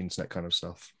 not on the internet kind of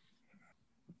stuff.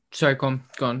 Sorry, go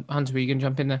on. Hunter, were you going to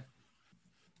jump in there?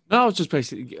 No, I was just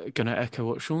basically going to echo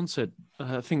what Sean said.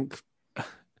 I think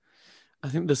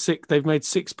they've made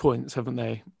 6 points, haven't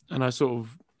they? And I was sort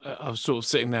of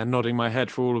sitting there nodding my head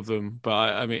for all of them.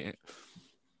 But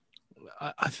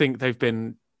I think they've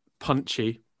been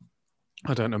punchy.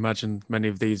 I don't imagine many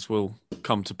of these will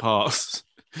come to pass,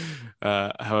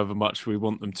 however much we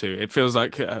want them to. It feels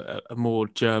like a more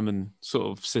German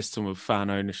sort of system of fan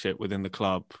ownership within the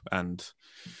club. And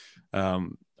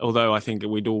although I think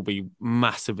we'd all be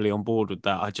massively on board with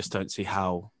that, I just don't see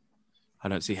how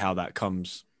that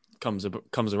comes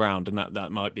around, and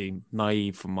that might be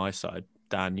naive from my side.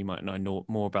 Dan, you might know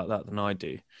more about that than I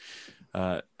do.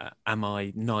 Am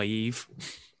I naive?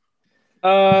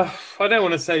 I don't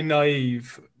want to say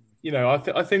naive.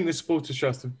 I think the Supporters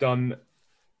Trust have done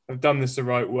this the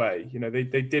right way.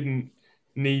 They didn't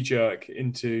knee jerk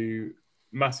into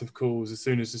massive calls as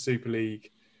soon as the Super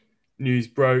League news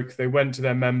broke. They went to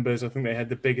their members. I think they had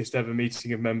the biggest ever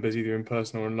meeting of members, either in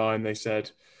person or online. They said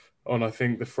on, I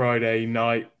think, the Friday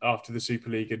night after the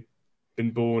Super League had been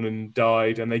born and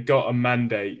died, and they got a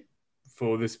mandate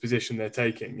for this position they're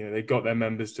taking. They got their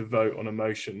members to vote on a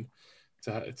motion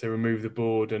to remove the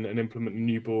board and implement a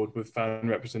new board with fan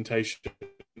representation.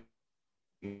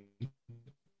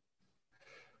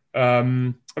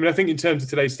 I think in terms of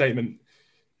today's statement,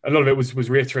 a lot of it was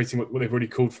reiterating what they've already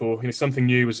called for. Something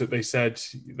new was that they said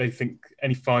they think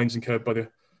any fines incurred by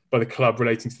the club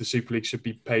relating to the Super League should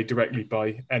be paid directly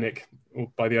by ENIC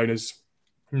or by the owners,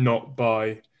 not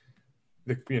by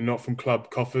not from club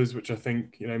coffers, which I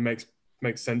think makes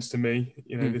sense to me.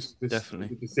 This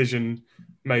definitely decision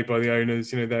made by the owners.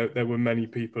 There were many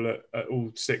people at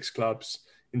all 6 clubs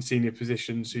in senior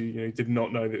positions who did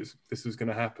not know that this was going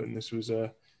to happen. This was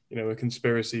a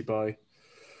conspiracy by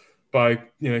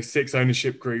 6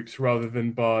 ownership groups rather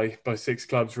than by 6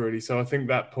 clubs, really. So I think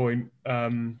that point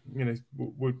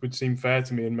would seem fair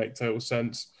to me and make total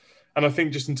sense. And I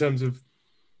think just in terms of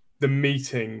the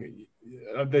meeting,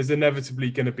 there's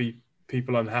inevitably going to be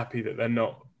people unhappy that they're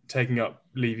not taking up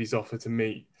Levy's offer to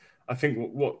meet. I think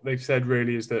what they've said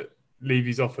really is that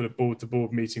Levy's offered a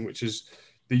board-to-board meeting, which is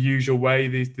the usual way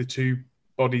the two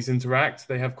bodies interact.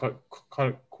 They have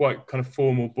quite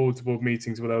formal board-to-board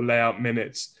meetings where they'll lay out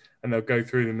minutes and they'll go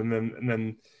through them, and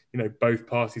then both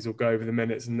parties will go over the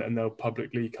minutes and they'll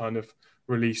publicly kind of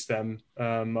release them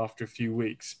after a few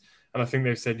weeks. And I think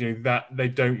they've said that they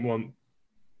don't want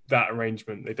that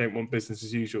arrangement. They don't want business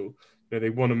as usual. They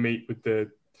want to meet with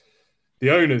the the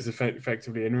owners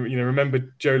effectively. And remember,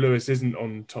 Joe Lewis isn't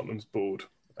on Tottenham's board.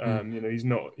 He's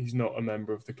not a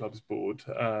member of the club's board.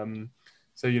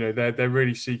 So they're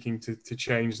really seeking to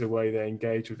change the way they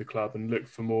engage with the club and look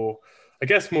for more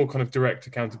kind of direct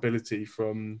accountability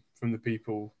from the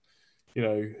people,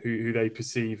 who they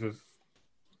perceive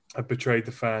have betrayed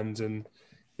the fans and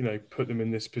put them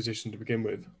in this position to begin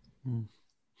with.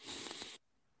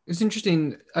 It's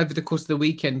interesting over the course of the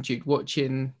weekend, Jude,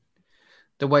 watching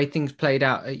the way things played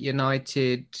out at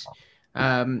United,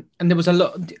 and there was a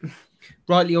lot,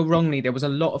 rightly or wrongly, there was a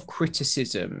lot of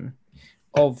criticism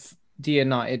of the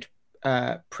United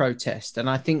protest, and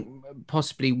I think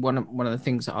possibly one of the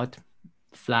things that I'd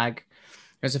flag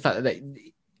is the fact that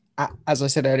as I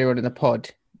said earlier on in the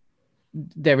pod,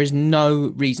 there is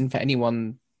no reason for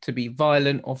anyone to be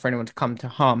violent or for anyone to come to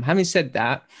harm. Having said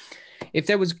that, if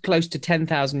there was close to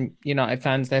 10,000 United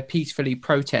fans there peacefully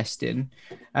protesting,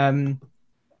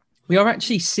 we are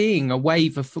actually seeing a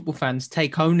wave of football fans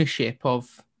take ownership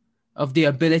of the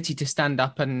ability to stand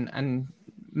up and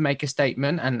make a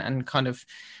statement and kind of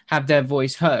have their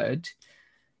voice heard.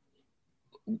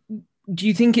 Do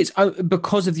you think it's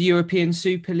because of the European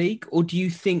Super League, or do you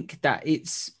think that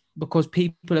it's because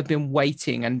people have been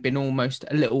waiting and been almost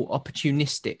a little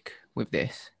opportunistic with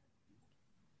this?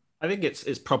 I think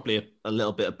it's probably a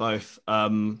little bit of both.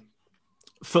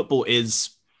 Football is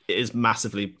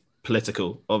massively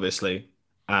political, obviously,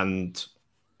 and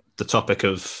the topic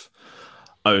of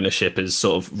ownership is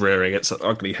sort of rearing its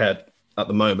ugly head at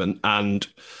the moment. And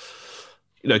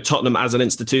Tottenham as an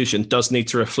institution does need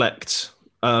to reflect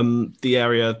the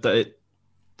area that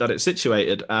it's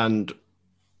situated, and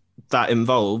that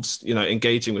involves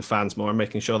engaging with fans more and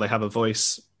making sure they have a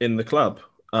voice in the club.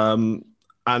 And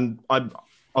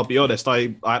I'll be honest,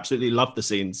 I absolutely loved the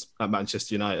scenes at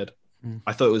Manchester United.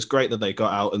 I thought it was great that they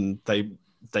got out and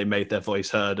they made their voice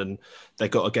heard and they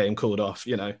got a game called off.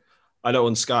 I know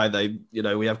on Sky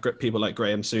we have people like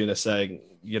Graham Souness saying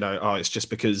it's just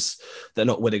because they're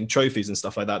not winning trophies and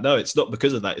stuff like that. No, it's not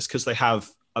because of that. It's because they have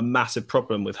a massive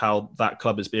problem with how that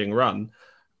club is being run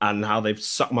and how they've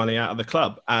sucked money out of the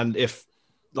club. And if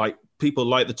people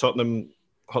like the Tottenham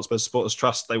Hotspur Supporters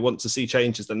Trust, they want to see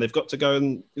changes, then they've got to go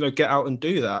and get out and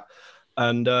do that.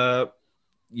 And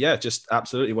just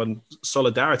absolutely one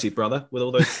solidarity, brother, with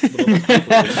all those people. Get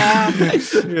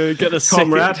the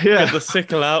comrade, get the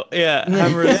sickle out,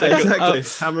 hammer and sickle. Exactly,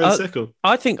 hammer and sickle.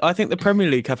 I think the Premier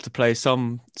League have to play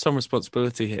some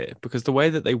responsibility here, because the way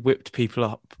that they whipped people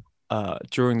up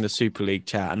during the Super League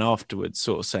chat and afterwards,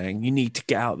 sort of saying you need to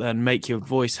get out there and make your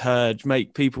voice heard,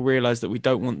 make people realise that we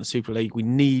don't want the Super League. We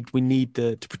need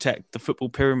to protect the football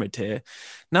pyramid here.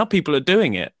 Now people are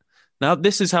doing it. Now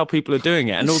this is how people are doing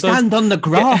it. And stand on the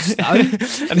grass, though.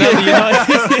 And now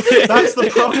the that's the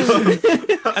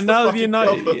problem. And now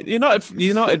the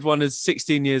United one is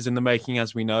 16 years in the making,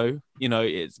 as we know.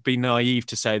 It's been naive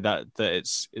to say that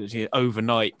it's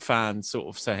overnight fans sort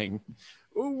of saying,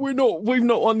 we've not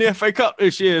won the FA Cup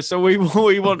this year, so we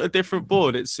want a different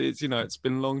board. It's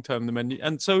been long term the menu,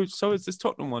 and so is this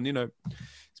Tottenham one.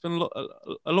 It's been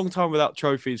a long time without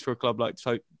trophies for a club like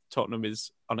Tottenham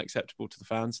is unacceptable to the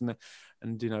fans,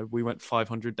 and we went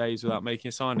 500 days without making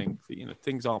a signing.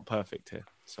 Things aren't perfect here,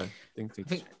 so things need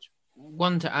to change.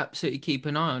 One to absolutely keep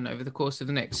an eye on over the course of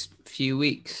the next few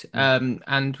weeks,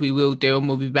 and we will do, and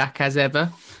we'll be back as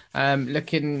ever,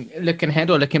 looking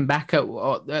ahead or looking back at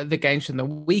the games from the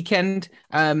weekend.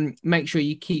 Make sure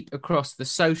you keep across the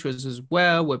socials as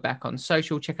well. We're back on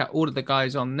social. Check out all of the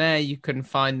guys on there. You can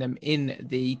find them in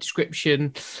the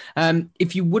description.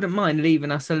 If you wouldn't mind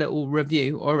leaving us a little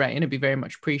review or rating, it'd be very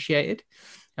much appreciated.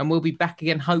 And we'll be back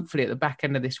again, hopefully, at the back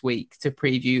end of this week to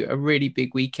preview a really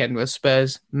big weekend where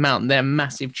Spurs mount their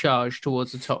massive charge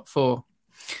towards the top four.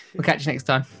 We'll catch you next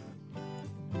time.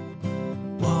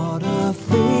 What a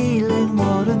feeling,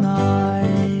 what a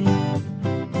night.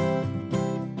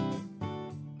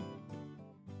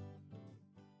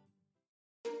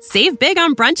 Save big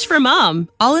on brunch for mom,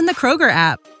 all in the Kroger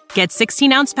app. Get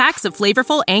 16-ounce packs of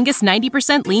flavorful Angus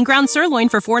 90% lean ground sirloin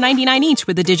for $4.99 each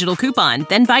with a digital coupon.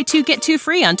 Then buy 2, get 2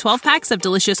 free on 12 packs of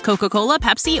delicious Coca-Cola,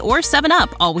 Pepsi, or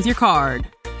 7-Up, all with your card.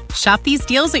 Shop these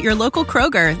deals at your local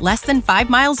Kroger, less than 5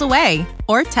 miles away.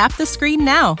 Or tap the screen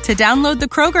now to download the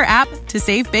Kroger app to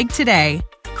save big today.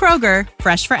 Kroger,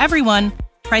 fresh for everyone.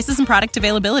 Prices and product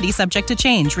availability subject to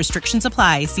change. Restrictions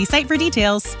apply. See site for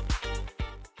details.